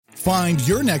Find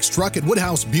your next truck at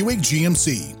Woodhouse Buick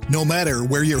GMC. No matter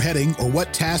where you're heading or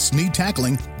what tasks need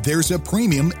tackling, there's a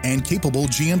premium and capable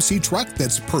GMC truck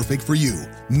that's perfect for you.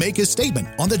 Make a statement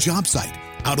on the job site,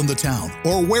 out on the town,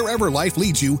 or wherever life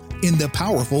leads you in the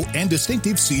powerful and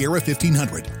distinctive Sierra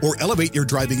 1500, or elevate your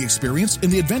driving experience in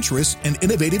the adventurous and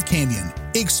innovative Canyon.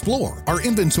 Explore our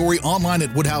inventory online at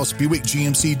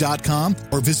WoodhouseBuickGMC.com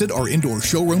or visit our indoor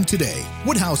showroom today.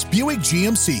 Woodhouse Buick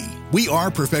GMC. We are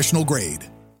professional grade.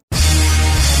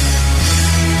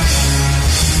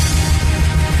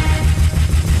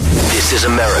 This is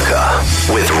America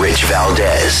with Rich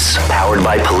Valdez, powered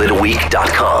by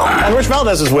PolitiWeek.com. And Rich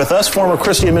Valdez is with us, former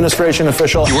Christie administration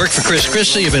official. You worked for Chris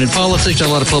Christie, you've been in politics, done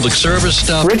a lot of public service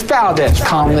stuff. Rich Valdez,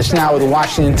 columnist now with the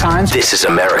Washington Times. This is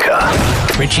America.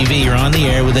 Richie V, you're on the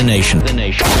air with the nation. The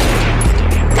nation.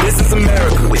 This is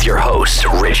America with your host,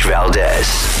 Rich Valdez.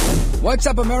 What's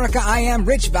up, America? I am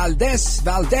Rich Valdez.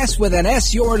 Valdez with an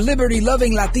S, your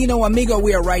liberty-loving Latino amigo.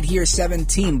 We are right here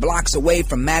 17 blocks away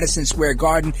from Madison Square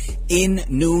Garden in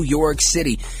New York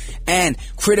City. And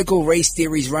critical race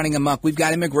theories running amok. We've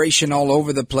got immigration all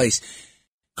over the place.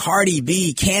 Cardi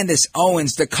B, Candace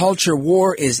Owens, the culture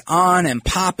war is on and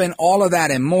popping. All of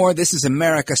that and more. This is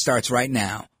America starts right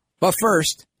now. But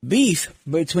first, beef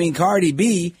between Cardi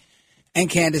B and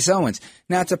Candace Owens.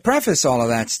 Now, to preface all of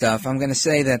that stuff, I'm going to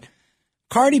say that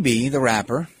Cardi B, the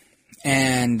rapper,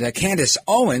 and Candace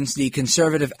Owens, the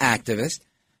conservative activist,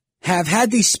 have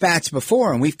had these spats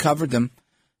before, and we've covered them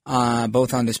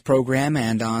both on this program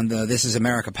and on the This Is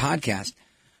America podcast.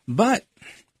 But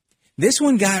this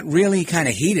one got really kind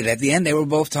of heated. At the end, they were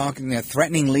both talking,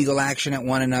 threatening legal action at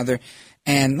one another.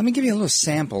 And let me give you a little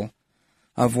sample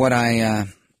of what I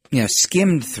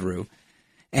skimmed through.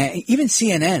 Even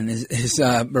CNN is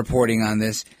reporting on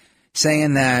this,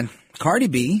 saying that Cardi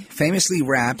B famously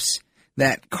raps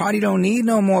that Cardi don't need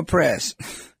no more press.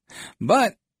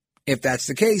 But if that's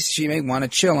the case, she may want to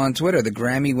chill on Twitter. The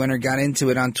Grammy winner got into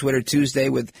it on Twitter Tuesday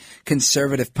with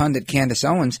conservative pundit Candace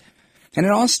Owens. And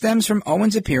it all stems from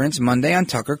Owens' appearance Monday on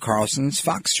Tucker Carlson's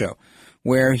Fox show,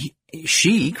 where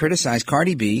she criticized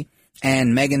Cardi B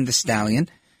and Megan Thee Stallion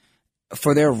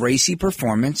for their racy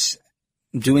performance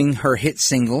doing her hit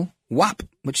single, WAP,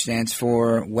 which stands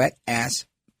for Wet Ass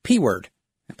P-Word.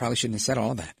 I probably shouldn't have said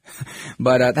all of that.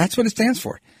 But that's what it stands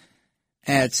for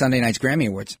at Sunday night's Grammy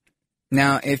Awards.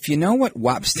 Now, if you know what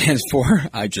WAP stands for,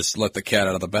 I just let the cat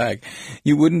out of the bag,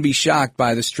 you wouldn't be shocked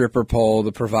by the stripper pole,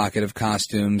 the provocative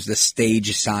costumes, the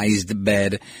stage-sized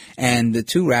bed, and the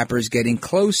two rappers getting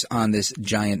close on this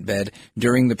giant bed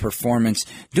during the performance,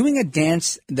 doing a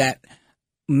dance that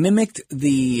mimicked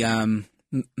the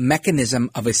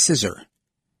mechanism of a scissor.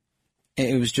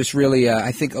 It was just really,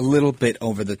 I think, a little bit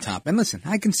over the top. And listen,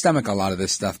 I can stomach a lot of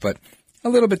this stuff, but a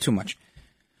little bit too much.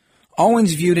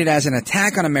 Owens viewed it as an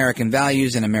attack on American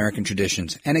values and American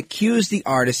traditions and accused the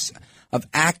artists of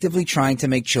actively trying to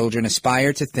make children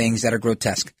aspire to things that are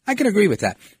grotesque. I can agree with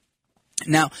that.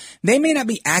 Now, they may not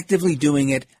be actively doing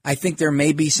it. I think there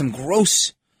may be some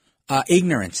gross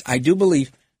ignorance. I do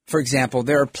believe, for example,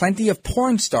 there are plenty of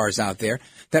porn stars out there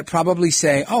that probably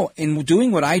say, oh, in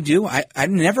doing what I do, I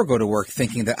never go to work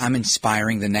thinking that I'm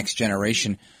inspiring the next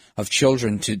generation of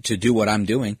children to do what I'm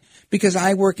doing, because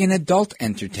I work in adult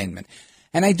entertainment.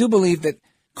 And I do believe that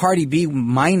Cardi B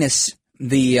minus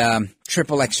the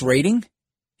XXX rating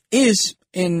is,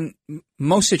 in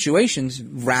most situations,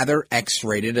 rather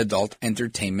X-rated adult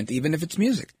entertainment, even if it's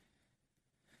music.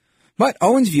 But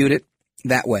Owens viewed it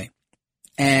that way.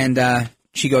 And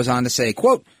she goes on to say,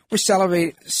 quote, we're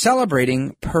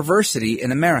celebrating perversity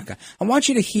in America. I want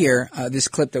you to hear this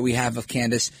clip that we have of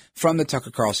Candace from the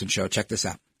Tucker Carlson show. Check this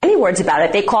out. Any words about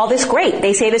it. They call this great.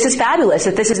 They say this is fabulous,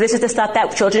 that this is the stuff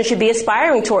that children should be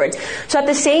aspiring towards. So at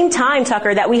the same time,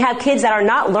 Tucker, that we have kids that are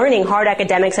not learning hard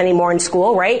academics anymore in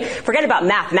school, right? Forget about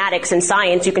mathematics and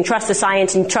science. You can trust the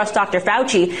science and trust Dr.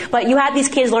 Fauci, but you have these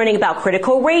kids learning about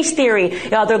critical race theory.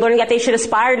 They're learning that they should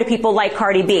aspire to people like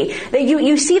Cardi B.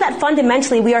 You see that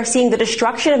fundamentally we are seeing the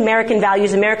destruction of American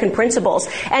values, American principles,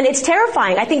 and it's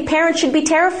terrifying. I think parents should be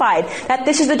terrified that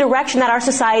this is the direction that our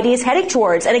society is heading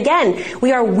towards. And again,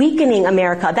 we are weakening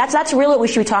America. That's really what we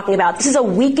should be talking about. This is a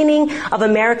weakening of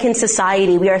American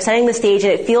society. We are setting the stage,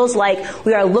 and it feels like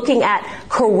we are looking at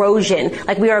corrosion,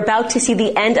 like we are about to see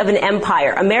the end of an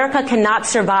empire. America cannot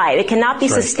survive. It cannot be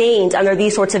sustained under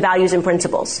these sorts of values and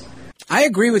principles. I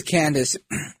agree with Candace,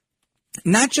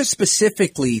 not just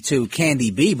specifically to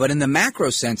Candy B, but in the macro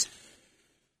sense.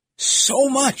 So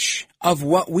much of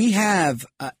what we have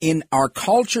in our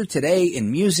culture today,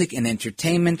 in music and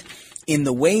entertainment, in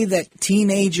the way that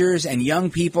teenagers and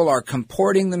young people are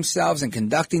comporting themselves and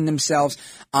conducting themselves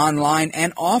online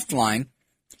and offline,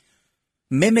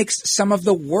 mimics some of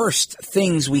the worst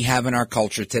things we have in our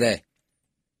culture today.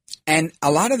 And a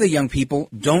lot of the young people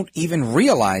don't even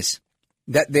realize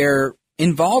that they're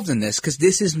involved in this because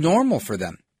this is normal for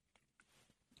them.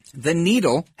 The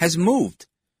needle has moved.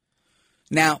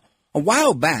 Now, a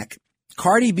while back,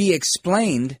 Cardi B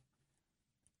explained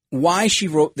why she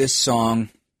wrote this song,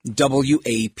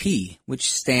 WAP, which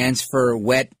stands for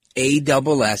Wet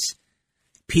ASS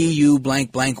PU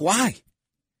blank blank Y.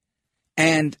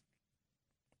 And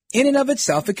in and of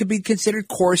itself, it could be considered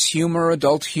coarse humor,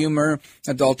 adult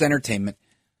entertainment.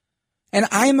 And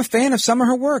I am a fan of some of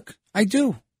her work. I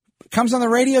do. It comes on the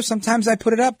radio. Sometimes I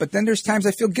put it up, but then there's times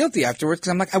I feel guilty afterwards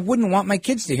because I'm like, I wouldn't want my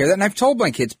kids to hear that. And I've told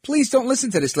my kids, please don't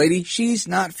listen to this lady. She's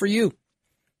not for you.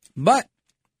 But,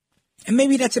 and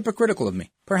maybe that's hypocritical of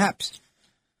me, perhaps,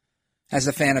 as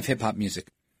a fan of hip-hop music.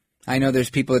 I know there's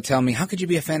people that tell me, how could you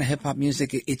be a fan of hip-hop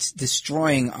music? It's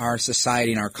destroying our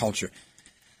society and our culture.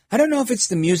 I don't know if it's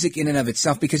the music in and of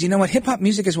itself, because you know what? Hip-hop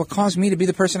music is what caused me to be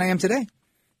the person I am today.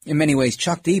 In many ways,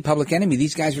 Chuck D, Public Enemy,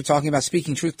 these guys were talking about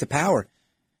speaking truth to power.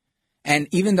 And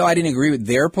even though I didn't agree with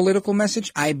their political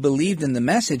message, I believed in the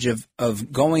message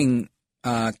of going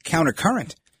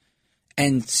countercurrent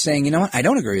and saying, you know what? I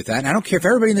don't agree with that. And I don't care if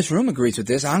everybody in this room agrees with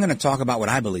this. I'm going to talk about what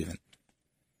I believe in.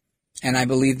 And I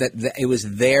believe that it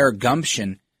was their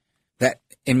gumption that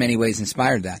in many ways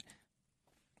inspired that.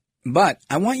 But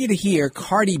I want you to hear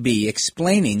Cardi B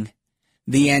explaining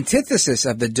the antithesis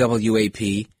of the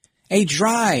WAP, a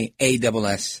dry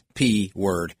ASSP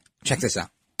word. Check this out.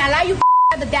 I allow you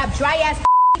with that dry ass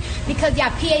because your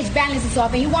pH balance is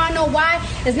off. And you want to know why?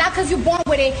 It's not because you're born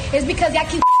with it. It's because y'all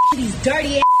keep these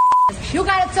dirty ass. You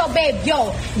got to tell babe,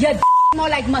 yo, your more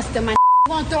like mustard, man.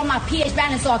 You want to throw my pH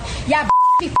balance off. Y'all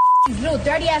be these little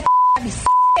dirty ass be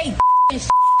stay and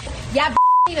y'all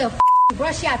need to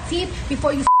brush your teeth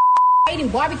before you eating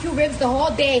barbecue ribs the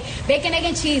whole day, bacon, egg,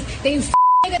 and cheese. Then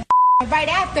you right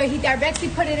after he directly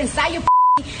put it inside your.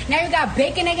 Now you got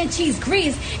bacon, egg, and cheese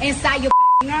grease inside your.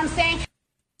 You know what I'm saying?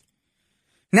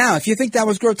 Now, if you think that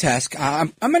was grotesque,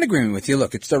 I'm in agreement with you.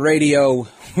 Look, it's the radio.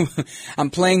 I'm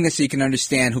playing this so you can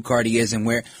understand who Cardi is and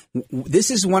where.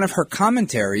 This is one of her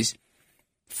commentaries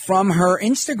from her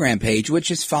Instagram page,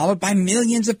 which is followed by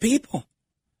millions of people.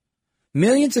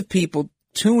 Millions of people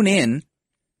tune in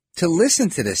to listen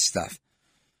to this stuff.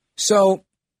 So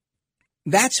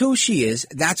that's who she is.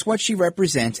 That's what she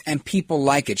represents, and people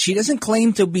like it. She doesn't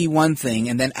claim to be one thing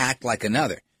and then act like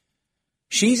another.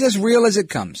 She's as real as it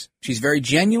comes. She's very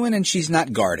genuine, and she's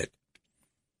not guarded.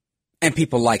 And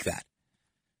people like that.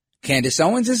 Candace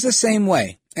Owens is the same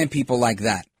way, and people like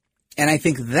that. And I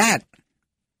think that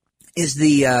is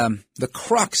the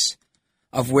crux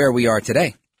of where we are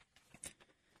today.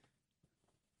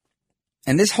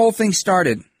 And this whole thing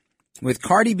started with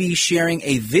Cardi B sharing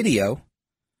a video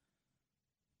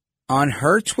on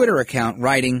her Twitter account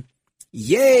writing,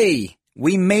 "Yay,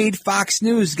 we made Fox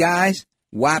News, guys.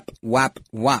 Wap, wap,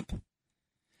 wap."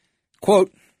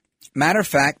 Quote, "Matter of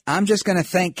fact, I'm just going to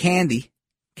thank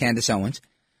Candace Owens.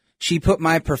 She put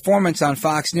my performance on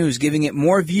Fox News, giving it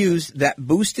more views that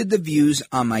boosted the views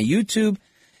on my YouTube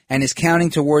and is counting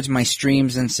towards my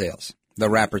streams and sales," the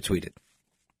rapper tweeted.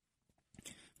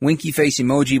 Winky face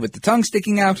emoji with the tongue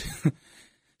sticking out.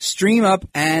 Stream up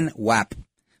and whap.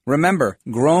 Remember,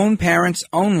 grown parents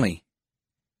only.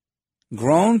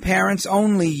 Grown parents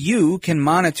only. You can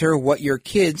monitor what your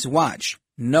kids watch.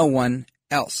 No one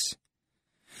else.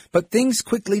 But things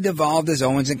quickly devolved as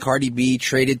Owens and Cardi B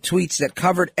traded tweets that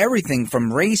covered everything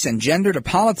from race and gender to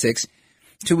politics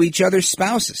to each other's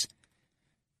spouses.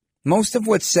 Most of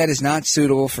what's said is not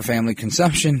suitable for family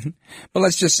consumption, but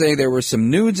let's just say there were some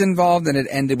nudes involved, and it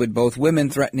ended with both women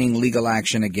threatening legal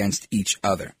action against each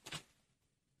other.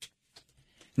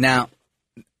 Now,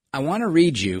 I want to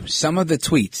read you some of the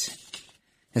tweets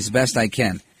as best I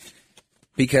can,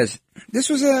 because this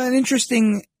was an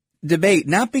interesting debate,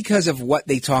 not because of what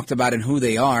they talked about and who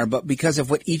they are, but because of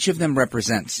what each of them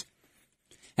represents.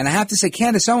 And I have to say,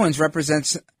 Candace Owens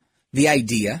represents the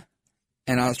idea,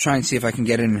 and I'll try and see if I can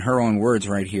get it in her own words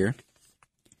right here,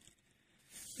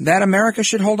 that America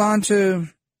should hold on to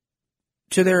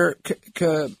their,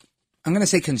 I'm going to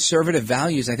say conservative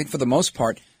values. I think for the most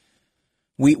part,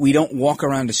 we don't walk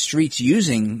around the streets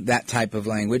using that type of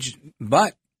language,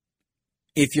 but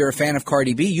if you're a fan of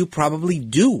Cardi B, you probably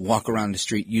do walk around the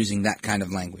street using that kind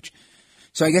of language.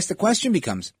 So I guess the question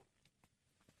becomes,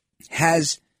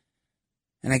 and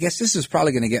I guess this is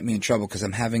probably going to get me in trouble because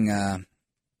I'm having an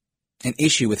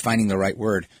issue with finding the right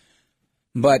word,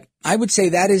 but I would say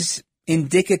that is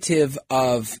indicative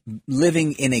of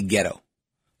living in a ghetto.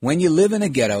 When you live in a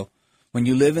ghetto, when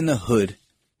you live in the hood,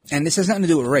 and this has nothing to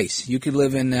do with race. You could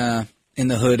live in in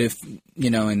the hood, if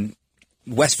in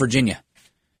West Virginia,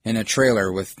 in a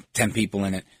trailer with 10 people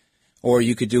in it, or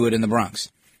you could do it in the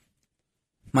Bronx.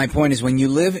 My point is, when you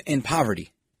live in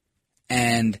poverty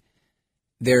and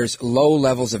there's low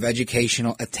levels of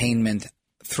educational attainment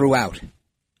throughout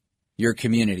your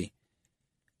community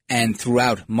and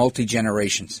throughout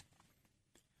multi-generations,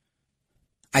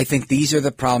 I think these are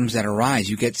the problems that arise.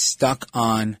 You get stuck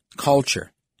on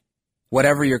culture,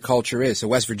 whatever your culture is. So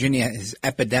West Virginia is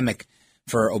epidemic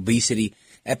for obesity,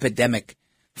 epidemic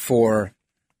for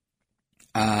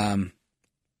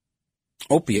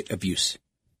opiate abuse.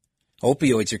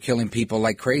 Opioids are killing people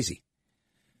like crazy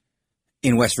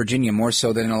in West Virginia, more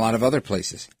so than in a lot of other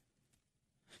places.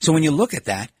 So when you look at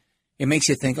that, it makes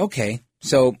you think, okay,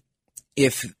 so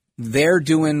if they're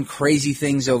doing crazy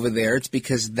things over there, it's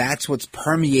because that's what's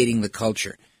permeating the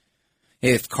culture.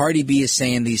 If Cardi B is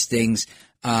saying these things,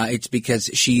 it's because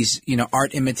she's,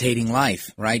 art imitating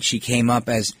life, right? She came up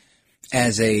as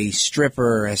a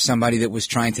stripper, as somebody that was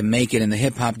trying to make it in the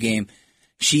hip-hop game.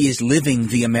 She is living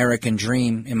the American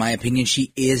dream. In my opinion,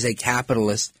 she is a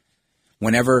capitalist.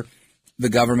 Whenever the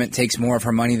government takes more of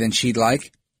her money than she'd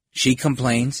like, she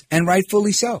complains, and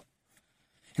rightfully so.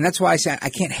 And that's why I say I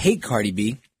can't hate Cardi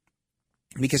B,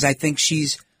 because I think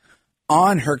she's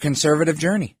on her conservative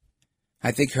journey.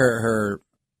 I think her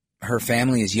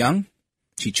family is young.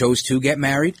 She chose to get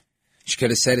married. She could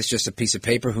have said it's just a piece of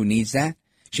paper. Who needs that?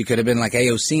 She could have been like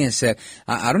AOC and said,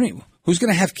 I don't know, who's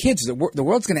going to have kids? The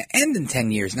world's going to end in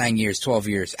 10 years, 9 years, 12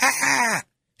 years.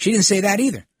 She didn't say that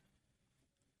either.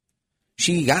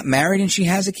 She got married and she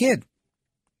has a kid.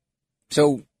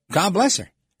 So God bless her.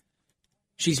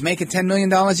 She's making $10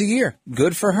 million a year.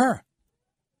 Good for her.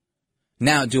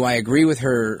 Now, do I agree with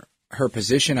her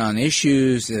position on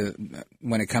issues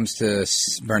when it comes to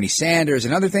Bernie Sanders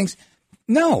and other things?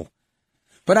 No.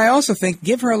 But I also think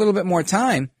give her a little bit more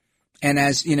time. And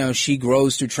as, she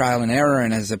grows through trial and error,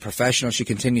 and as a professional, she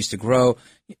continues to grow,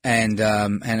 and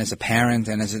as a parent,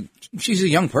 and she's a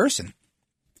young person.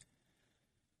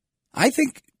 I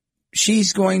think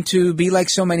she's going to be like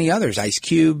so many others. Ice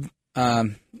Cube,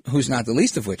 who's not the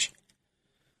least of which,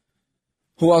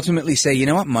 who ultimately say, you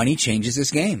know what, money changes this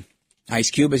game.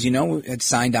 Ice Cube, as you know, had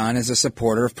signed on as a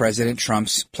supporter of President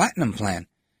Trump's Platinum Plan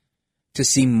to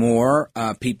see more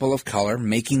people of color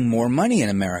making more money in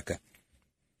America,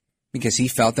 because he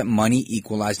felt that money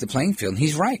equalized the playing field. And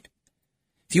he's right.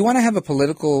 If you want to have a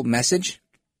political message,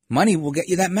 money will get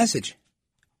you that message.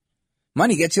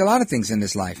 Money gets you a lot of things in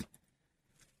this life.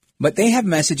 But they have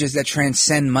messages that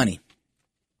transcend money.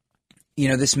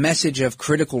 This message of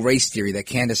critical race theory that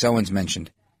Candace Owens mentioned,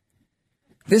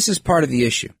 this is part of the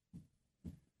issue.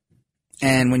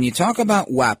 And when you talk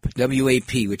about WAP,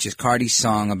 W-A-P, which is Cardi's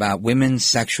song about women's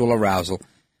sexual arousal,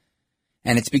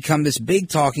 and it's become this big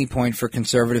talking point for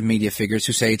conservative media figures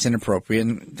who say it's inappropriate.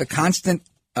 And the constant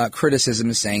criticism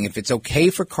is saying if it's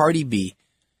okay for Cardi B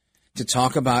to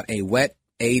talk about a wet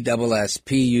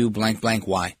A-double-S-P-U blank blank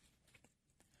Y,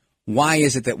 why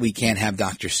is it that we can't have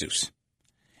Dr. Seuss?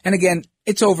 And again,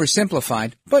 it's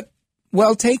oversimplified, but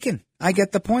well taken. I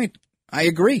get the point. I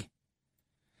agree.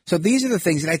 So these are the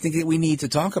things that I think that we need to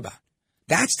talk about.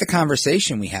 That's the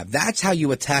conversation we have. That's how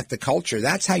you attack the culture.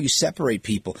 That's how you separate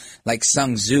people, like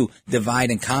Sun Tzu,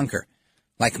 divide and conquer,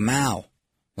 like Mao,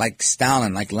 like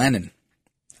Stalin, like Lenin,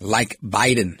 like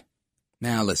Biden.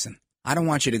 Now listen, I don't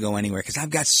want you to go anywhere because I've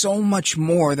got so much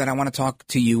more that I want to talk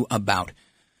to you about.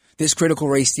 This critical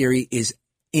race theory is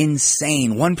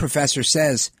insane. One professor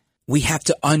says we have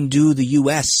to undo the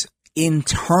U.S.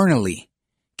 internally.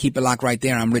 Keep it locked right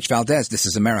there. I'm Rich Valdez. This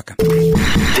is America.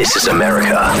 This is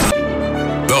America.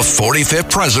 The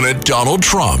 45th President, Donald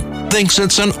Trump, thinks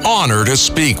it's an honor to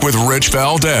speak with Rich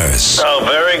Valdez. Oh,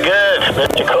 very good,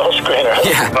 Mr. Call Screener.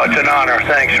 Yeah. Oh, it's an honor.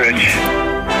 Thanks, Rich.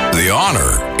 The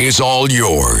honor is all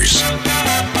yours.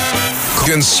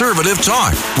 Conservative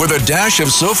talk with a dash of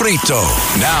sofrito.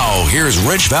 Now, here's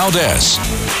Rich Valdez.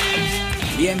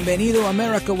 Bienvenido,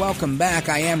 America. Welcome back.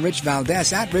 I am Rich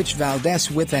Valdez, at Rich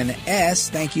Valdez with an S.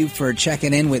 Thank you for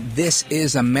checking in with This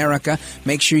is America.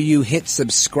 Make sure you hit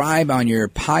subscribe on your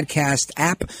podcast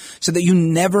app so that you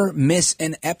never miss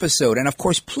an episode. And, of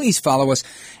course, please follow us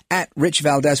at Rich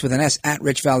Valdez with an S, at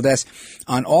Rich Valdez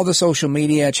on all the social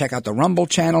media. Check out the Rumble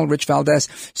channel, Rich Valdez,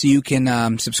 so you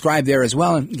can subscribe there as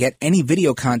well and get any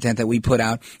video content that we put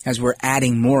out as we're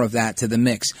adding more of that to the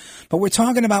mix. But we're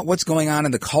talking about what's going on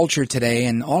in the culture today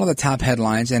and all of the top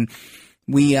headlines. And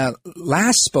we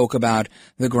last spoke about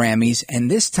the Grammys,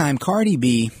 and this time Cardi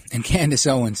B and Candace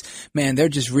Owens, man, they're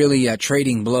just really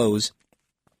trading blows.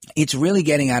 It's really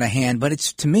getting out of hand, but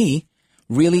it's, to me,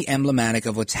 really emblematic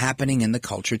of what's happening in the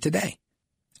culture today.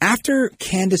 After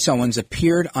Candace Owens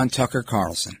appeared on Tucker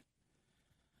Carlson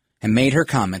and made her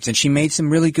comments, and she made some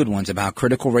really good ones about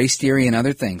critical race theory and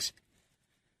other things,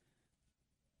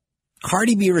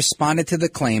 Cardi B responded to the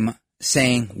claim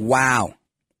saying, wow,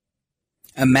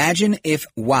 imagine if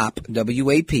WAP,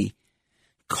 W-A-P,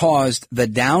 caused the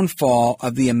downfall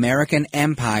of the American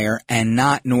empire and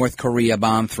not North Korea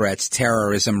bomb threats,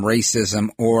 terrorism, racism,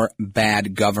 or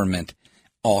bad government.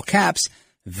 All caps,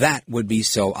 that would be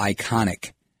so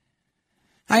iconic.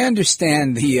 I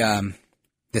understand the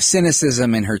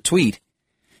cynicism in her tweet,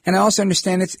 and I also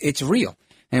understand it's real.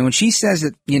 And when she says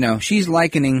that, you know, she's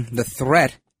likening the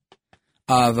threat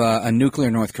of a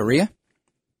nuclear North Korea,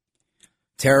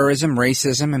 terrorism,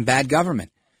 racism, and bad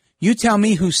government, you tell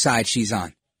me whose side she's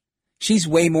on. She's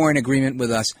way more in agreement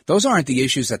with us. Those aren't the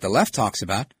issues that the left talks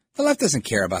about. The left doesn't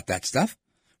care about that stuff,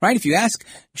 right? If you ask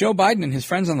Joe Biden and his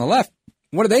friends on the left,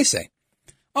 what do they say?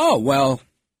 Oh, well,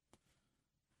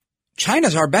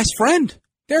 China's our best friend.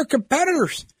 They're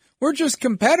competitors. We're just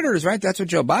competitors, right? That's what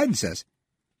Joe Biden says.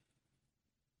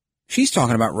 She's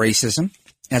talking about racism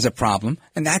as a problem,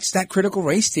 and that's that critical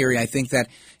race theory, I think, that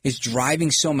is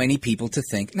driving so many people to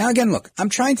think. Now, again, look, I'm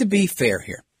trying to be fair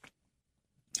here.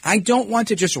 I don't want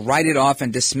to just write it off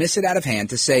and dismiss it out of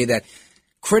hand to say that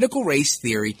critical race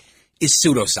theory is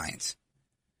pseudoscience.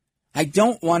 I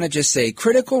don't want to just say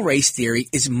critical race theory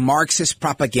is Marxist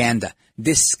propaganda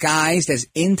disguised as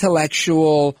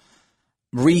intellectual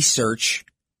research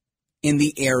in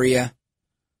the area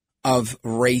of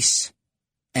race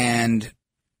and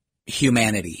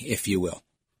humanity, if you will.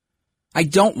 I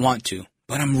don't want to,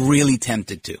 but I'm really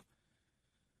tempted to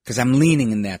because I'm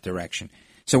leaning in that direction.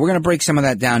 So we're going to break some of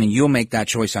that down, and you'll make that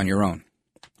choice on your own.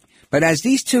 But as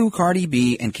these two, Cardi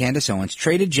B and Candace Owens,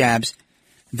 traded jabs,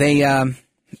 they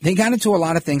got into a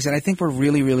lot of things that I think were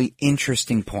really, really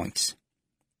interesting points.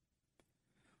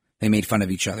 They made fun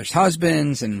of each other's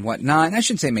husbands and whatnot. And I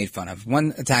shouldn't say made fun of.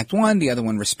 One attacked one, the other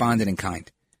one responded in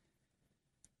kind.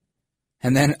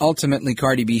 And then ultimately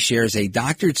Cardi B shares a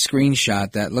doctored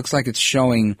screenshot that looks like it's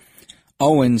showing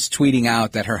Owens tweeting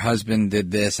out that her husband did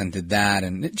this and did that,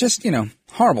 and it just, you know,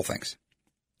 horrible things.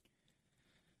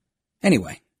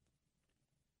 Anyway,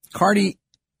 Cardi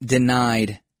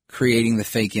denied creating the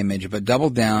fake image, but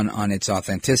doubled down on its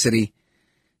authenticity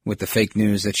with the fake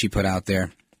news that she put out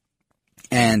there.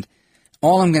 And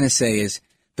all I'm going to say is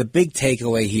the big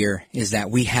takeaway here is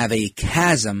that we have a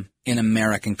chasm in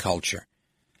American culture.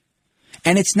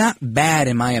 And it's not bad,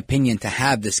 in my opinion, to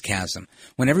have this chasm.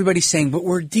 When everybody's saying, but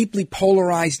we're a deeply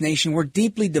polarized nation, we're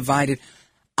deeply divided.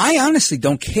 I honestly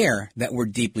don't care that we're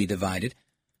deeply divided.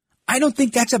 I don't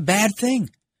think that's a bad thing.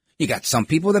 You got some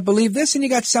people that believe this, and you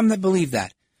got some that believe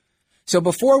that. So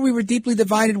before we were deeply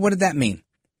divided, what did that mean?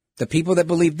 The people that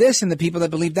believed this and the people that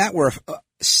believed that were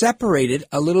separated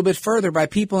a little bit further by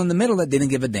people in the middle that didn't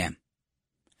give a damn.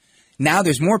 Now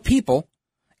there's more people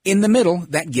in the middle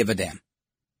that give a damn.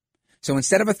 So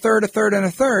instead of a third, and a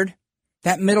third,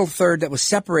 that middle third that was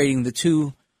separating the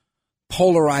two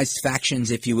polarized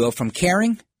factions, if you will, from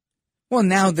caring, well,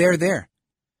 now they're there.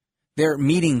 They're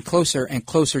meeting closer and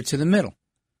closer to the middle.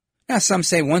 Now, some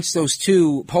say once those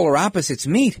two polar opposites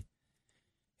meet,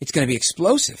 it's going to be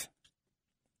explosive.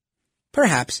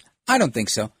 Perhaps. I don't think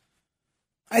so.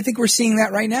 I think we're seeing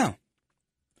that right now.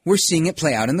 We're seeing it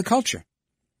play out in the culture.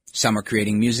 Some are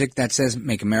creating music that says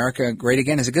make America great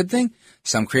again is a good thing.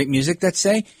 Some create music that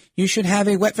say you should have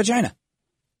a wet vagina.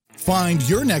 Find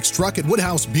your next truck at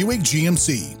Woodhouse Buick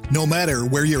GMC. No matter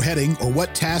where you're heading or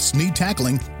what tasks need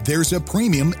tackling, there's a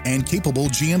premium and capable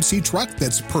GMC truck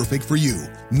that's perfect for you.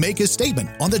 Make a statement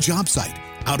on the job site,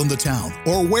 out on the town,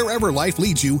 or wherever life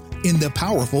leads you in the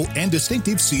powerful and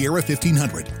distinctive Sierra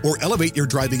 1500, or elevate your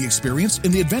driving experience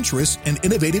in the adventurous and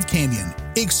innovative Canyon.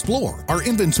 Explore our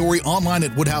inventory online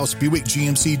at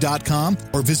WoodhouseBuickGMC.com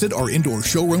or visit our indoor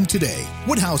showroom today.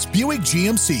 Woodhouse Buick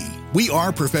GMC. We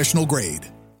are professional grade.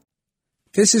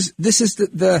 This is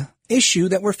the issue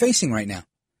that we're facing right now.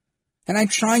 And I'm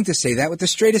trying to say that with the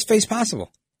straightest face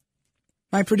possible.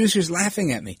 My producer's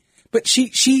laughing at me. But she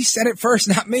said it first,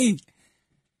 not me.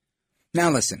 Now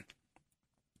listen.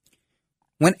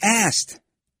 When asked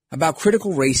about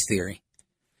critical race theory,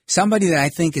 somebody that I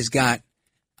think has got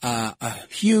a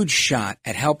huge shot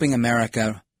at helping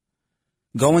America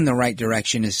go in the right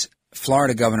direction is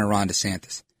Florida Governor Ron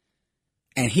DeSantis.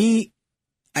 And he,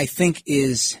 I think,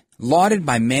 is lauded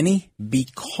by many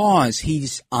because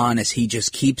he's honest. He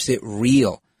just keeps it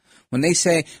real. When they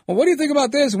say, well, what do you think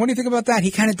about this? And what do you think about that?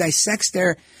 He kind of dissects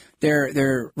their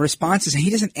responses, and he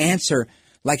doesn't answer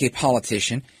like a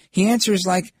politician. He answers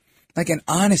like an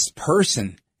honest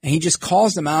person, and he just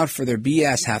calls them out for their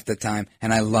BS half the time,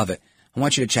 and I love it. I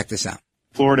want you to check this out.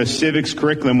 Florida civics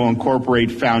curriculum will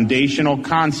incorporate foundational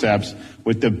concepts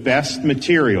with the best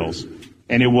materials,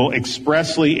 and it will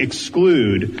expressly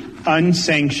exclude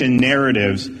unsanctioned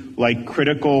narratives like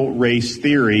critical race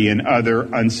theory and other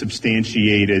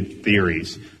unsubstantiated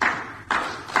theories.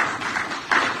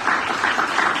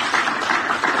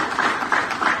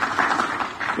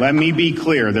 Let me be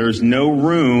clear, there's no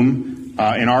room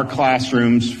in our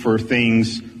classrooms for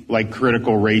things like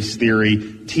critical race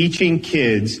theory. Teaching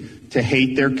kids to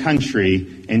hate their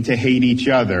country and to hate each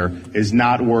other is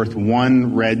not worth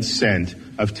 1 red cent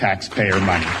of taxpayer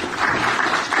money.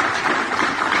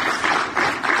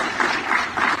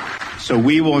 So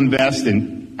we will invest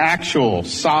in actual,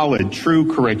 solid,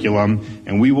 true curriculum,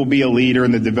 and we will be a leader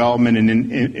in the development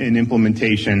and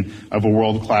implementation of a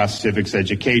world-class civics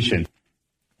education.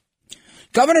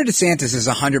 Governor DeSantis is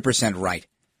 100% right.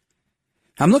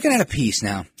 I'm looking at a piece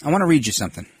now. I want to read you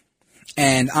something.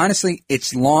 And honestly,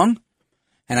 it's long,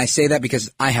 and I say that because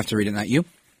I have to read it, not you.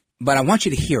 But I want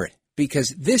you to hear it, because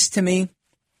this, to me,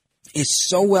 is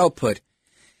so well put.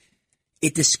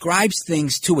 It describes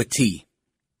things to a T.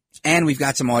 And we've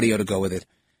got some audio to go with it.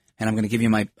 And I'm going to give you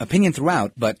my opinion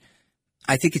throughout, but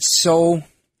I think it's so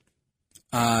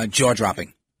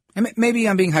jaw-dropping. And maybe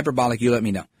I'm being hyperbolic. You let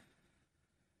me know.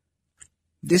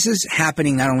 This is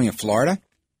happening not only in Florida,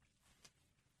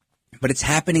 but it's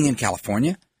happening in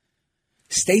California.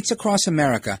 States across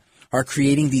America are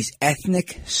creating these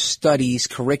ethnic studies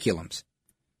curriculums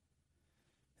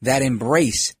that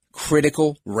embrace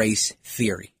critical race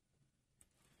theory.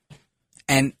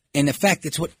 And in effect,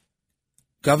 it's what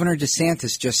Governor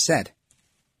DeSantis just said.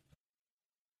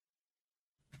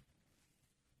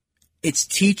 It's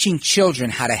teaching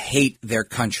children how to hate their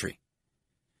country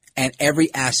and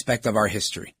every aspect of our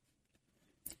history.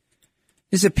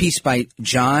 This is a piece by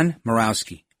John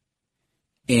Murawski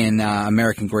in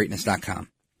AmericanGreatness.com.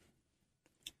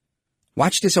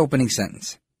 Watch this opening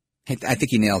sentence. I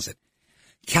think he nails it.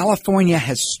 California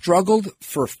has struggled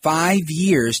for 5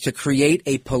 years to create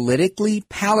a politically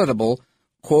palatable,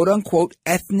 quote-unquote,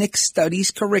 ethnic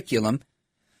studies curriculum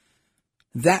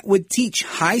that would teach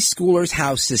high schoolers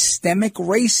how systemic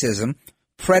racism,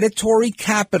 predatory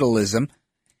capitalism,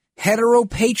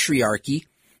 heteropatriarchy,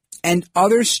 and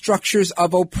other structures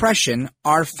of oppression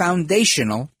are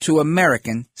foundational to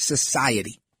American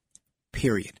society.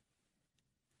 Period.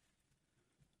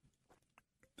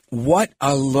 What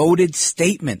a loaded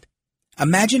statement.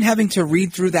 Imagine having to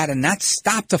read through that and not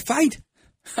stop to fight.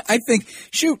 I think,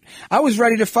 shoot, I was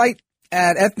ready to fight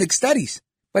at ethnic studies,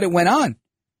 but it went on.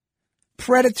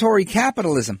 Predatory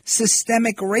capitalism,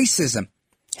 systemic racism,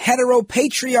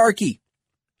 heteropatriarchy.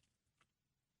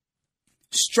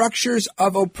 Structures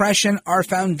of oppression are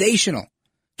foundational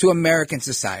to American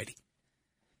society.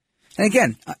 And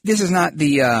again, this is not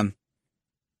the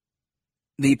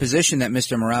position that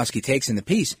Mr. Murawski takes in the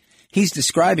piece. He's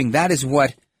describing that is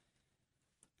what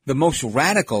the most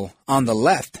radical on the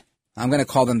left, I'm going to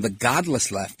call them the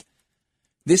godless left,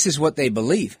 this is what they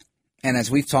believe. And as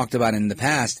we've talked about in the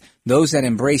past, those that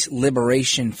embrace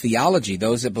liberation theology,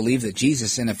 those that believe that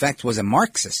Jesus in effect was a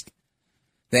Marxist,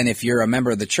 then if you're a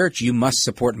member of the church, you must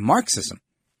support Marxism.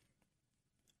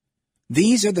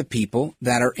 These are the people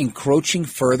that are encroaching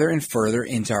further and further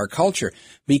into our culture,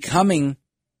 becoming,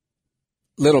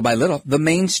 little by little, the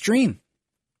mainstream.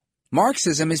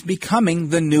 Marxism is becoming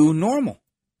the new normal.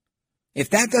 If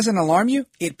that doesn't alarm you,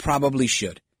 it probably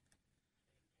should.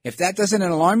 If that doesn't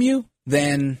alarm you,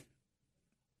 then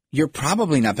you're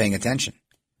probably not paying attention.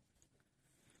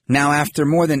 Now, after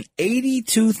more than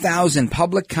 82,000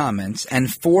 public comments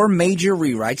and 4 major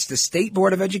rewrites, the State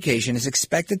Board of Education is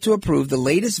expected to approve the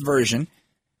latest version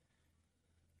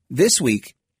this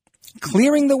week,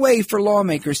 clearing the way for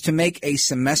lawmakers to make a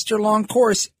semester-long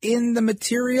course in the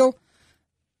material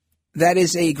that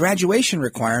is a graduation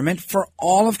requirement for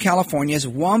all of California's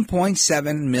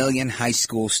 1.7 million high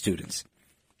school students.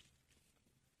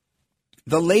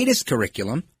 The latest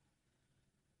curriculum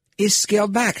is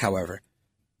scaled back, however.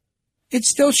 It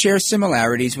still shares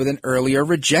similarities with an earlier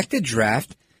rejected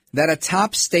draft that a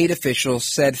top state official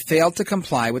said failed to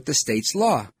comply with the state's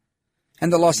law,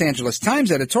 and the Los Angeles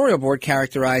Times editorial board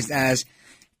characterized as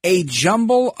a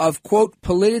jumble of, quote,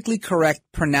 politically correct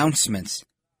pronouncements.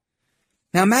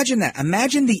 Now imagine that.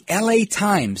 Imagine the LA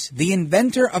Times, the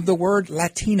inventor of the word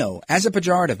Latino, as a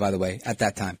pejorative, by the way, at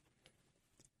that time.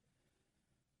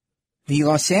 The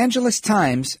Los Angeles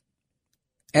Times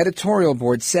editorial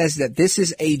board says that this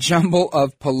is a jumble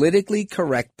of politically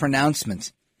correct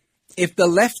pronouncements. If the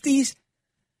lefties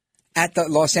at the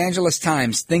Los Angeles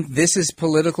Times think this is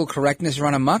political correctness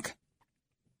run amok,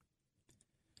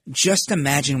 just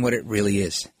imagine what it really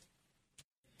is.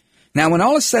 Now, when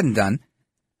all is said and done,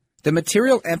 the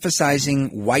material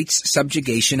emphasizing whites'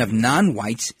 subjugation of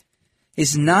non-whites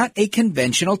is not a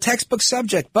conventional textbook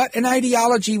subject, but an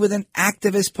ideology with an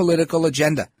activist political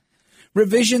agenda.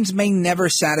 Revisions may never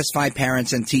satisfy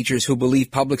parents and teachers who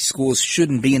believe public schools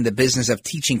shouldn't be in the business of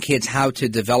teaching kids how to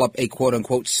develop a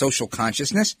quote-unquote social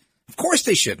consciousness. Of course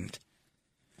they shouldn't.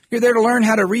 You're there to learn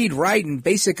how to read, write, and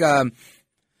basic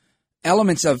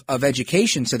elements of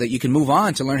education so that you can move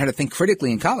on to learn how to think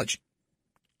critically in college.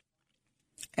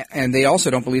 And they also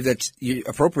don't believe that it's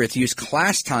appropriate to use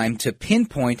class time to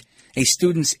pinpoint a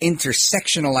student's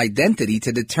intersectional identity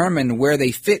to determine where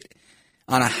they fit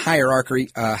on a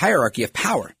hierarchy of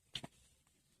power.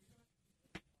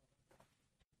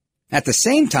 At the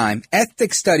same time,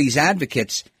 ethnic studies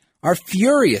advocates are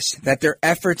furious that their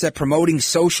efforts at promoting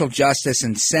social justice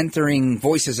and centering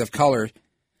voices of color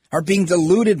are being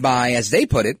diluted by, as they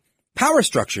put it, power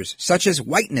structures such as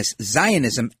whiteness,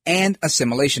 Zionism, and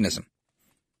assimilationism.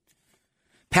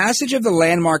 Passage of the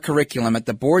landmark curriculum at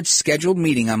the board's scheduled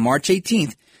meeting on March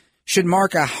 18th should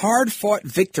mark a hard-fought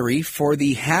victory for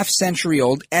the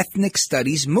half-century-old ethnic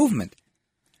studies movement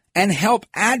and help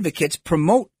advocates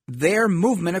promote their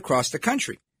movement across the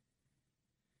country.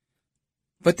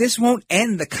 But this won't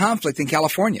end the conflict in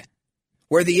California,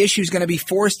 where the issue is going to be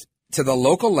forced to the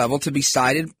local level to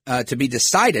be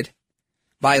decided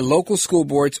by local school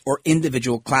boards or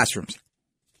individual classrooms.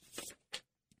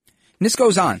 And this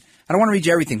goes on. I don't want to read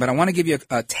you everything, but I want to give you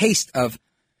a taste of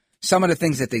some of the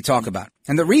things that they talk about.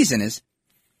 And the reason is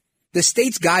the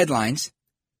state's guidelines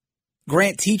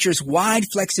grant teachers wide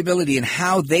flexibility in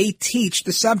how they teach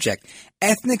the subject.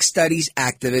 Ethnic studies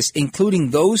activists, including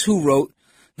those who wrote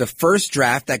the first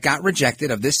draft that got rejected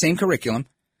of this same curriculum,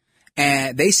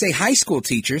 and they say high school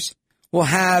teachers will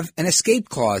have an escape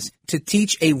clause to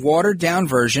teach a watered-down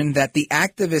version that the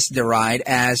activists deride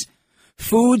as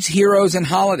Foods, Heroes, and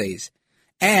Holidays,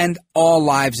 and All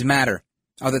Lives Matter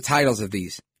are the titles of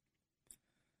these.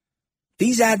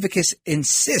 These advocates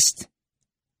insist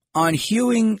on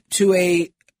hewing to a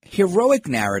heroic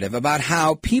narrative about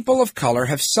how people of color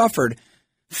have suffered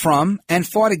from and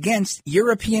fought against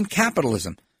European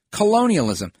capitalism,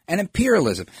 colonialism, and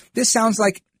imperialism. This sounds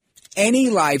like any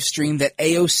live stream that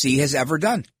AOC has ever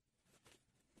done.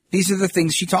 These are the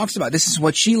things she talks about. This is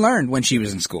what she learned when she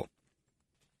was in school.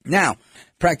 Now,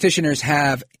 practitioners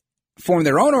have formed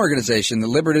their own organization, the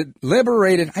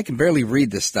Liberated. I can barely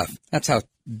read this stuff. That's how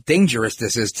dangerous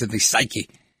this is to the psyche.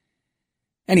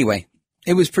 Anyway,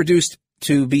 it was produced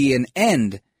to be an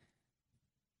end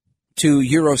to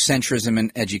Eurocentrism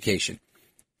in education.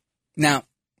 Now,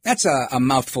 that's a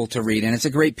mouthful to read, and it's a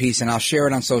great piece, and I'll share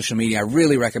it on social media. I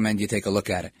really recommend you take a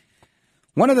look at it.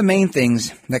 One of the main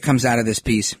things that comes out of this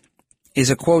piece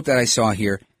is a quote that I saw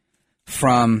here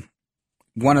from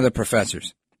one of the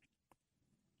professors.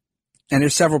 And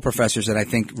there's several professors that I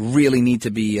think really need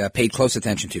to be paid close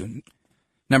attention to.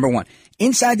 Number one,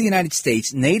 inside the United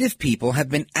States, Native people have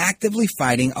been actively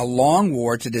fighting a long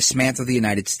war to dismantle the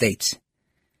United States.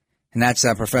 And that's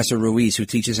Professor Ruiz, who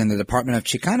teaches in the Department of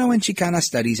Chicano and Chicana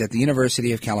Studies at the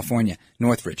University of California,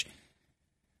 Northridge.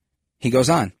 He goes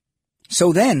on.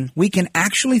 So then we can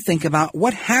actually think about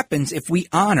what happens if we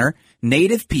honor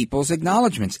Native people's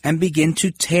acknowledgments and begin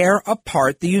to tear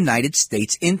apart the United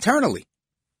States internally.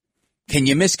 Can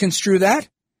you misconstrue that?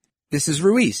 This is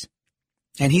Ruiz.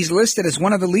 And he's listed as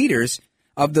one of the leaders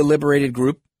of the Liberated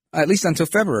group, at least until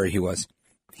February he was.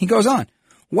 He goes on.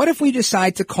 What if we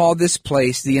decide to call this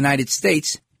place the United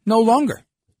States no longer?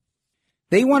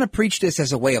 They want to preach this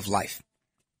as a way of life.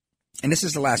 And this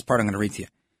is the last part I'm going to read to you.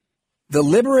 The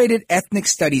Liberated Ethnic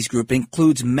Studies Group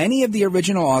includes many of the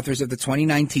original authors of the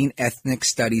 2019 Ethnic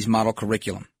Studies Model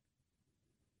Curriculum.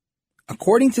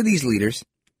 According to these leaders,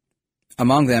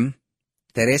 among them,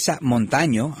 Teresa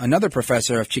Montaño, another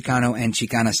professor of Chicano and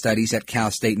Chicana Studies at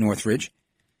Cal State Northridge,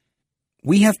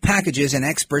 we have packages and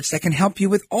experts that can help you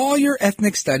with all your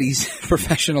ethnic studies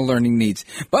professional learning needs.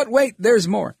 But wait, there's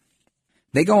more.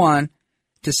 They go on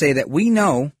to say that we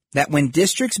know that when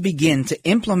districts begin to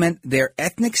implement their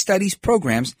ethnic studies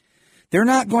programs, they're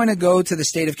not going to go to the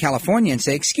state of California and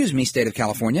say, excuse me, state of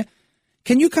California,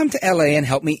 can you come to LA and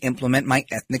help me implement my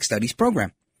ethnic studies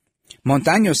program?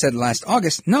 Montaño said last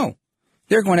August, no,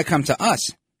 they're going to come to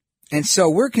us. And so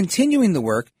we're continuing the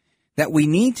work that we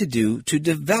need to do to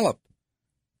develop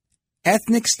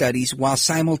ethnic studies while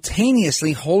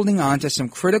simultaneously holding on to some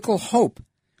critical hope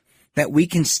that we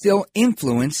can still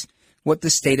influence what the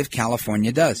state of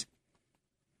California does.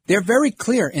 They're very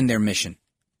clear in their mission.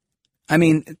 I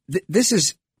mean, this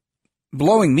is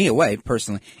blowing me away,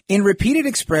 personally. In repeated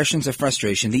expressions of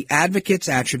frustration, the advocates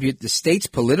attribute the state's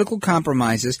political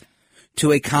compromises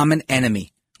to a common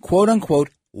enemy, quote unquote,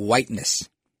 whiteness.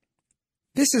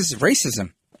 This is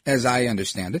racism, as I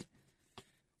understand it.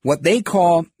 What they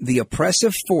call the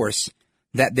oppressive force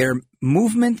that their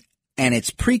movement and its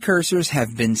precursors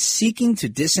have been seeking to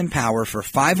disempower for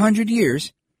 500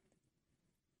 years.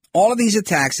 All of these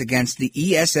attacks against the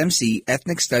ESMC,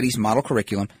 Ethnic Studies Model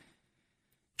Curriculum,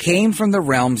 came from the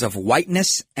realms of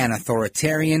whiteness and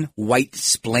authoritarian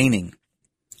white-splaining.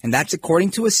 And that's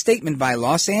according to a statement by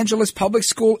Los Angeles Public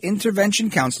School Intervention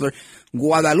Counselor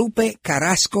Guadalupe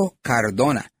Carrasco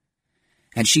Cardona.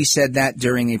 And she said that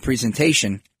during a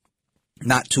presentation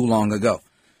not too long ago.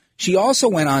 She also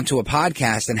went on to a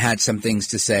podcast and had some things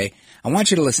to say. I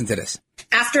want you to listen to this.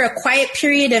 After a quiet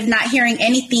period of not hearing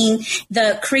anything,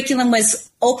 the curriculum was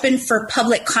open for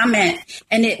public comment.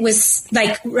 And it was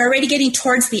like, we're already getting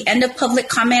towards the end of public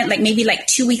comment, like maybe like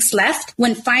 2 weeks left,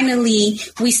 when finally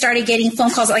we started getting phone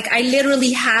calls. Like I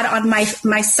literally had on my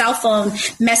cell phone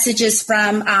messages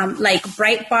from like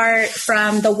Breitbart,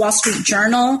 from the Wall Street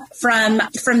Journal, from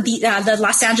the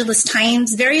Los Angeles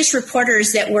Times, various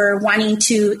reporters that were wanting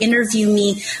to interview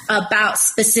me about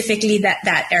specifically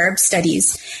that Arab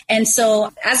studies. And so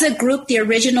as a group, the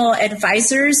original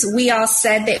advisors, we all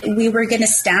said that we were going to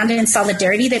stand in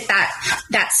solidarity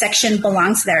that section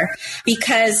belongs there,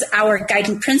 because our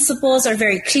guiding principles are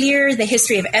very clear. The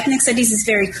history of ethnic studies is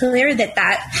very clear that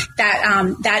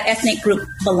ethnic group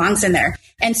belongs in there.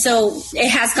 And so it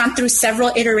has gone through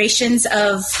several iterations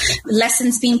of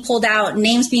lessons being pulled out,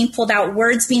 names being pulled out,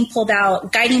 words being pulled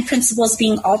out, guiding principles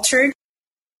being altered.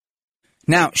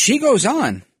 Now, she goes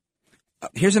on.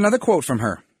 Here's another quote from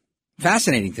her.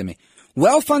 Fascinating to me.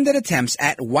 Well-funded attempts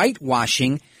at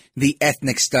whitewashing the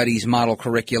ethnic studies model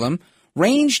curriculum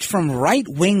ranged from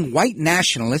right-wing white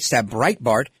nationalists at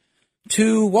Breitbart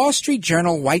to Wall Street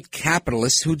Journal white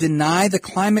capitalists who deny the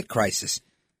climate crisis,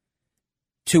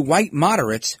 to white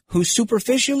moderates who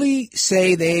superficially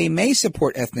say they may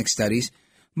support ethnic studies,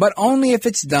 but only if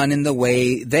it's done in the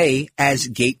way they, as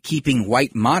gatekeeping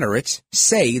white moderates,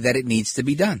 say that it needs to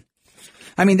be done.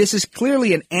 I mean, this is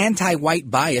clearly an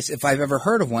anti-white bias, if I've ever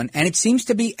heard of one, and it seems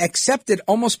to be accepted,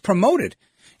 almost promoted.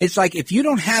 It's like, if you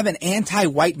don't have an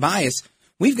anti-white bias,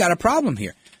 we've got a problem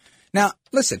here. Now,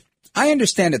 listen, I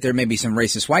understand that there may be some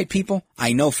racist white people.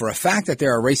 I know for a fact that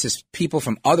there are racist people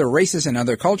from other races and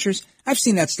other cultures. I've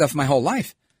seen that stuff my whole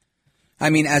life. I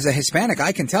mean, as a Hispanic,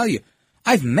 I can tell you,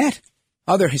 I've met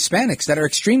other Hispanics that are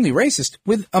extremely racist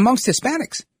amongst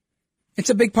Hispanics. It's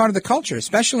a big part of the culture,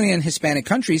 especially in Hispanic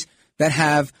countries that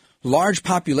have large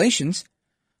populations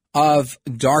of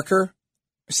darker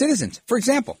citizens. For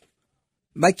example,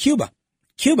 like Cuba.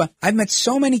 I've met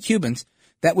so many Cubans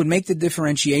that would make the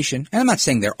differentiation, and I'm not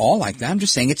saying they're all like that, I'm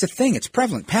just saying it's a thing, it's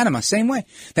prevalent. Panama, same way,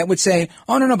 that would say,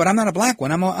 oh, no, but I'm not a black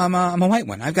one, I'm a white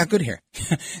one, I've got good hair.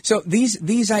 So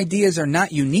these ideas are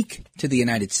not unique to the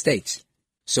United States.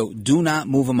 So do not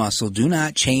move a muscle, do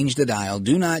not change the dial,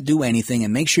 do not do anything,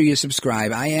 and make sure you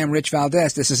subscribe. I am Rich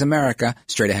Valdez. This is America.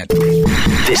 Straight ahead.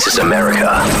 This is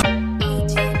America.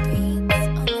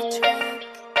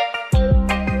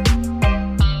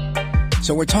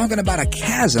 So we're talking about a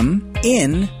chasm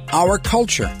in our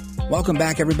culture. Welcome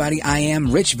back, everybody. I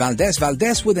am Rich Valdez,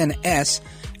 Valdez with an S,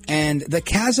 and the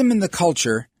chasm in the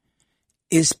culture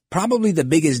is probably the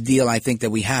biggest deal I think that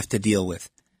we have to deal with.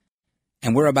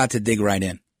 And we're about to dig right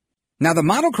in. Now, the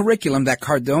model curriculum that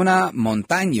Cardona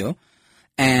Montaño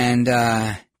and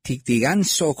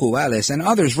Tiganso Cubales and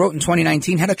others wrote in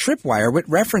 2019 had a tripwire with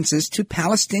references to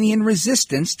Palestinian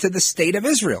resistance to the state of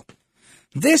Israel.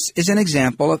 This is an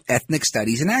example of ethnic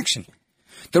studies in action.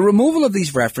 The removal of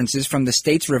these references from the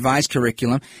state's revised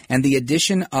curriculum and the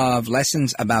addition of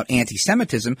lessons about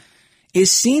anti-Semitism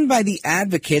is seen by the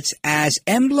advocates as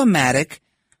emblematic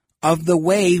of the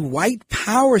way white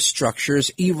power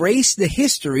structures erase the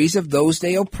histories of those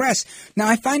they oppress. Now,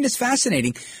 I find this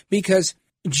fascinating because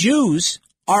Jews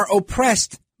are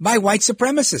oppressed by white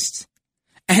supremacists.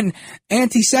 And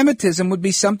anti-Semitism would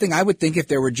be something I would think, if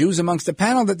there were Jews amongst the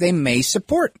panel, that they may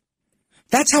support.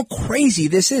 That's how crazy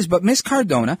this is. But Miss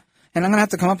Cardona, and I'm going to have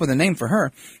to come up with a name for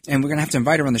her, and we're going to have to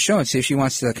invite her on the show and see if she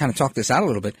wants to kind of talk this out a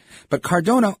little bit. But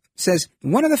Cardona says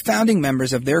one of the founding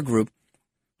members of their group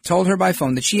told her by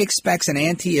phone that she expects an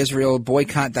anti-Israel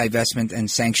boycott, divestment,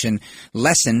 and sanction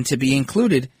lesson to be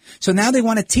included. So now they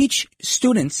want to teach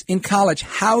students in college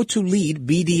how to lead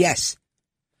BDS,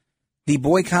 the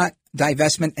boycott,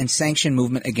 divestment, and sanction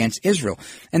movement against Israel.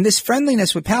 And this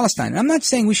friendliness with Palestine. And I'm not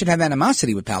saying we should have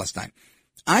animosity with Palestine.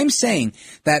 I'm saying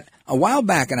that a while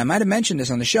back, and I might have mentioned this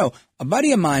on the show, a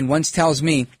buddy of mine once tells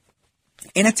me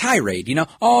in a tirade,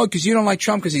 because you don't like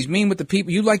Trump because he's mean with the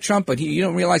people. You like Trump, but you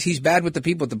don't realize he's bad with the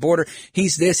people at the border.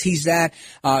 He's this, he's that.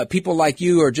 People like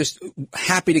you are just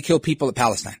happy to kill people at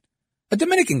Palestine. A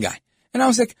Dominican guy. And I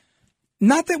was like,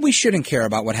 not that we shouldn't care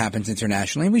about what happens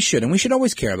internationally. We should, and we should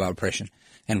always care about oppression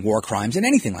and war crimes and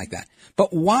anything like that.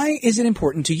 But why is it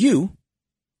important to you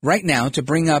right now to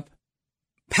bring up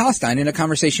Palestine in a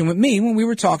conversation with me when we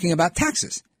were talking about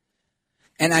taxes?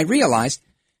 And I realized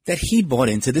that he bought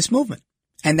into this movement.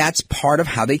 And that's part of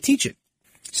how they teach it.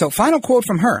 So final quote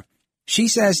from her. She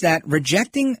says that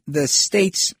rejecting the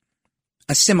state's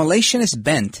assimilationist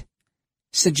bent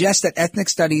suggests that ethnic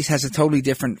studies has a totally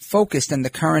different focus than the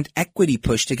current equity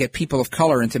push to get people of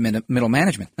color into middle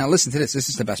management. Now listen to this. This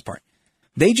is the best part.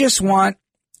 They just want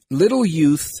little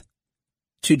youth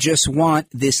to just want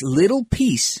this little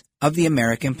piece of the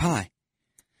American pie.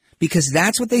 Because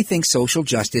that's what they think social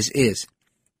justice is.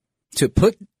 To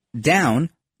put down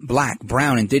black,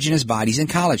 brown, indigenous bodies in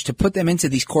college, to put them into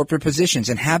these corporate positions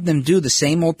and have them do the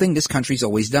same old thing this country's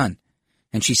always done.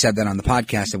 And she said that on the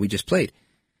podcast that we just played.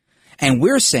 And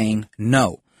we're saying,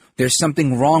 no, there's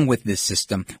something wrong with this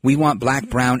system. We want black,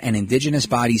 brown, and indigenous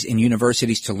bodies in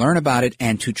universities to learn about it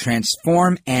and to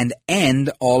transform and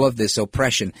end all of this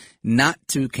oppression, not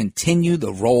to continue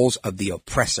the roles of the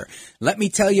oppressor. Let me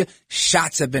tell you,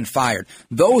 shots have been fired.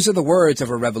 Those are the words of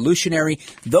a revolutionary.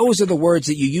 Those are the words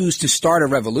that you use to start a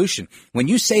revolution. When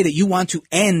you say that you want to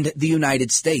end the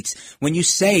United States, when you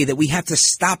say that we have to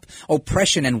stop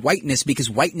oppression and whiteness because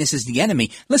whiteness is the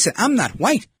enemy. Listen, I'm not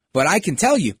white, but I can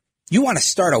tell you, you want to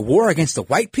start a war against the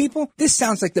white people? This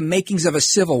sounds like the makings of a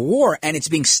civil war, and it's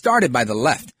being started by the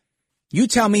left. You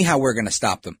tell me how we're going to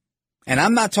stop them. And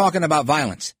I'm not talking about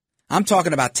violence. I'm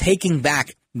talking about taking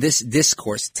back this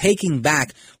discourse, taking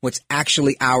back what's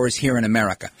actually ours here in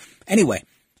America. Anyway,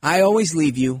 I always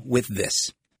leave you with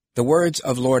this. The words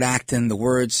of Lord Acton, the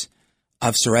words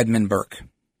of Sir Edmund Burke.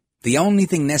 The only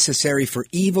thing necessary for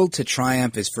evil to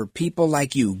triumph is for people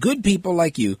like you, good people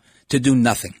like you, to do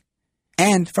nothing.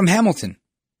 And from Hamilton,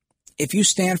 if you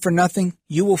stand for nothing,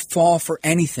 you will fall for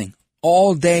anything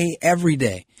all day, every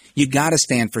day. You got to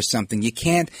stand for something. You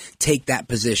can't take that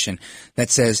position that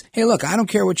says, hey, look, I don't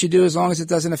care what you do as long as it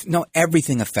doesn't. No,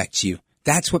 everything affects you.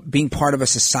 That's what being part of a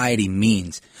society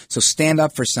means. So stand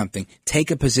up for something, take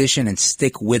a position, and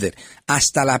stick with it.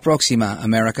 Hasta la próxima,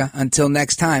 America. Until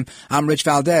next time, I'm Rich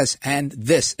Valdez, and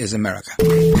this is America.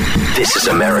 This is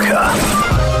America.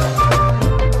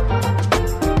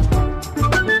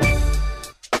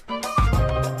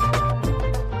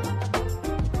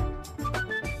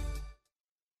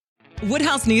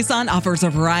 Woodhouse Nissan offers a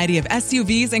variety of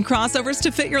SUVs and crossovers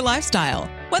to fit your lifestyle.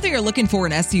 Whether you're looking for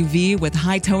an SUV with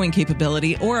high towing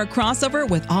capability or a crossover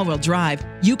with all-wheel drive,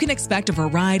 you can expect a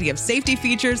variety of safety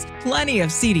features, plenty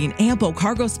of seating, ample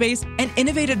cargo space, and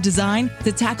innovative design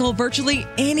to tackle virtually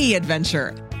any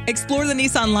adventure. Explore the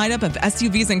Nissan lineup of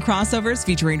SUVs and crossovers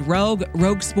featuring Rogue,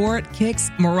 Rogue Sport,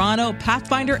 Kicks, Murano,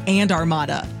 Pathfinder, and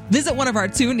Armada. Visit one of our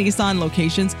 2 Nissan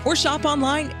locations or shop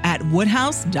online at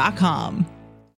woodhouse.com.